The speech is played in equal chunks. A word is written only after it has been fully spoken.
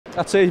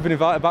Atdhe, you've been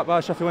invited back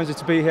by Sheffield Wednesday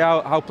to be here.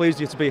 How pleased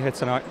are you to be here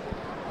tonight?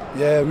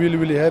 Yeah,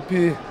 really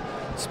happy.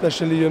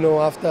 Especially, you know,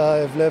 after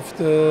I've left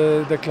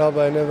the club,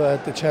 I never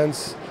had the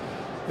chance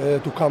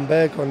to come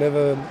back, or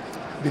never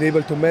been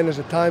able to manage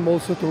the time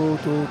also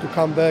to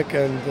come back.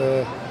 And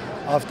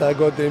after I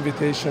got the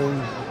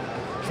invitation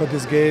for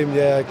this game,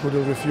 yeah, I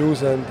couldn't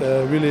refuse, and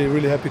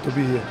really happy to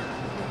be here.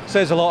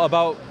 Says a lot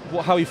about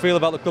how you feel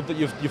about the club that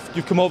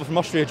you've come over from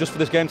Austria just for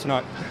this game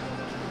tonight.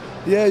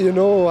 Yeah, you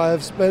know, I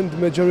have spent the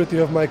majority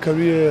of my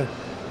career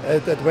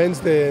at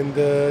Wednesday, and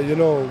you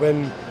know,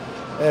 when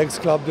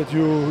ex-club that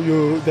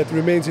that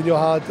remains in your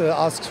heart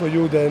asks for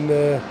you,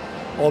 then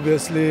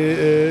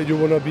obviously you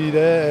want to be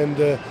there,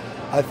 and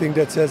I think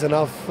that says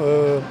enough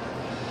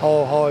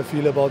how I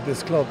feel about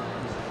this club.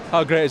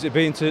 How great has it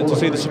been to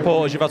see the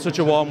supporters? You've had such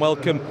a warm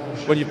welcome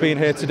when you've been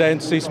here today,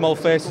 and to see small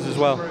faces as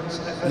well.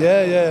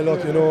 Yeah,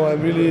 look, you know,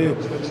 I'm really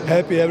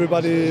happy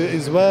everybody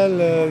is well.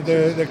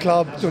 The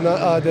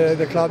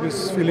club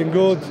is feeling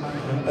good.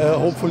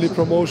 Hopefully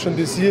promotion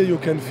this year, you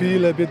can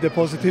feel a bit the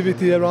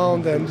positivity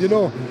around, and you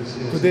know,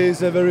 today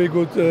is a very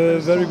good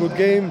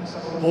game.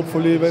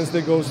 Hopefully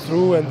Wednesday goes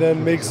through and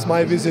then makes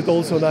my visit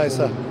also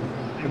nicer.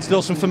 And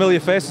still some familiar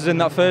faces in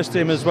that first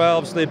team as well.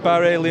 Obviously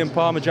Barry, Liam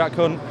Palmer, Jack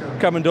Hunt,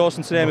 Cameron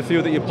Dawson, to name a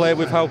few that you played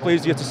with. How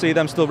pleased are you to see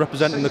them still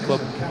representing the club?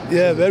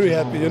 Yeah, very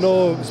happy. You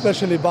know,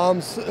 especially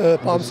Palms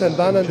and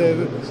Bannon,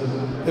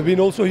 they've been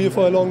also here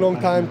for a long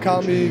time.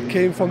 Kami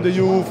came from the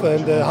youth,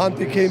 and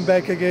Hunty came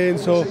back again.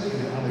 So,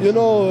 you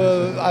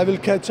know, I will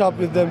catch up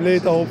with them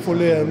later,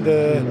 hopefully, and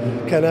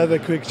can have a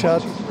quick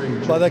chat.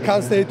 But I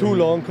can't stay too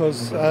long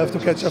because I have to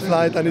catch a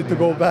flight. I need to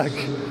go back.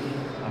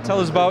 Tell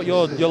us about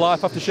your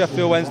life after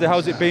Sheffield Wednesday.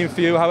 How's it been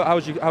for you?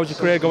 How's your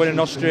career going in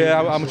Austria?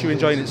 How much are you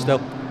enjoying it still?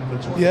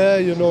 Yeah,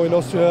 you know, in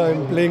Austria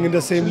I'm playing in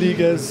the same league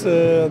as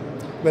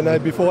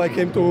before I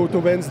came to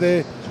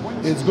Wednesday.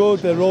 It's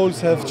good. The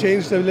roles have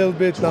changed a little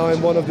bit. Now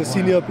I'm one of the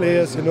senior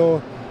players. You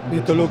know,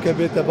 need to look a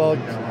bit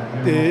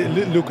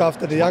look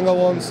after the younger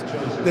ones.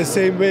 The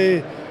same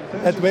way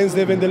at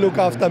Wednesday when they look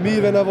after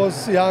me when I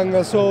was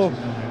younger. So,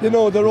 you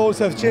know, the roles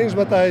have changed,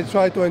 but I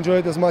try to enjoy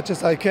it as much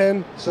as I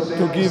can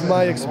to give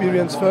my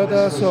experience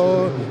further.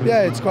 So,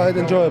 yeah, it's quite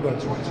enjoyable.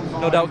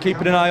 No doubt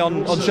keeping an eye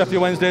on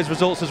Sheffield Wednesday's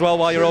results as well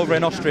while you're over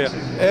in Austria.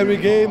 Every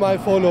game I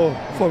follow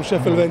from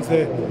Sheffield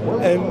Wednesday,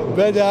 and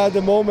where they are at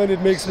the moment,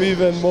 it makes me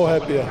even more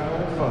happier.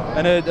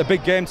 And a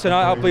big game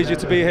tonight. How pleased are you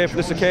to be here for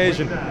this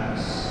occasion?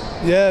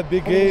 Yeah,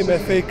 big game,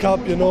 FA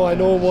Cup. You know, I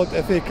know what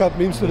FA Cup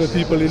means to the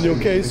people in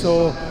UK.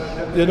 So,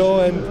 you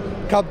know,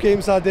 and cup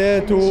games are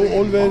there to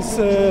always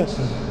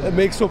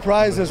make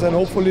surprises, and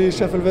hopefully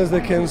Sheffield Wednesday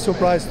can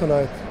surprise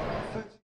tonight.